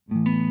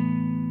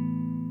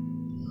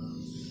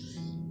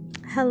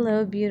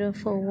Hello,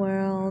 beautiful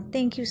world.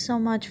 Thank you so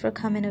much for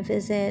coming to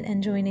visit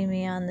and joining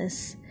me on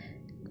this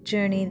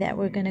journey that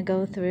we're going to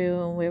go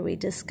through, where we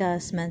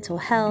discuss mental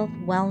health,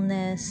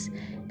 wellness,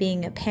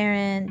 being a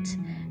parent,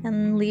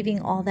 and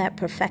leaving all that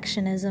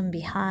perfectionism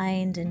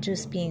behind and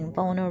just being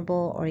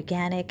vulnerable,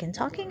 organic, and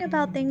talking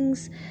about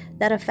things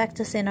that affect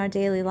us in our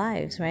daily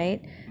lives,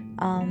 right?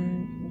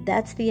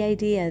 That's the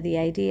idea. The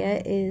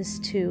idea is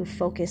to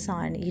focus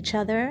on each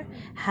other,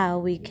 how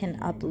we can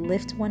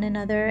uplift one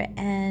another,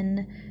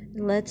 and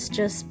let's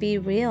just be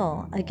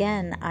real.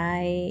 Again,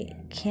 I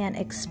can't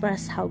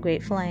express how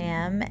grateful I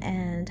am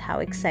and how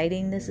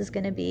exciting this is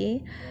going to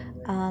be.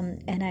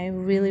 And I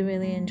really,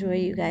 really enjoy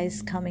you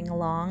guys coming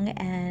along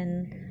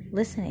and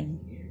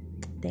listening.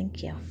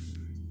 Thank you.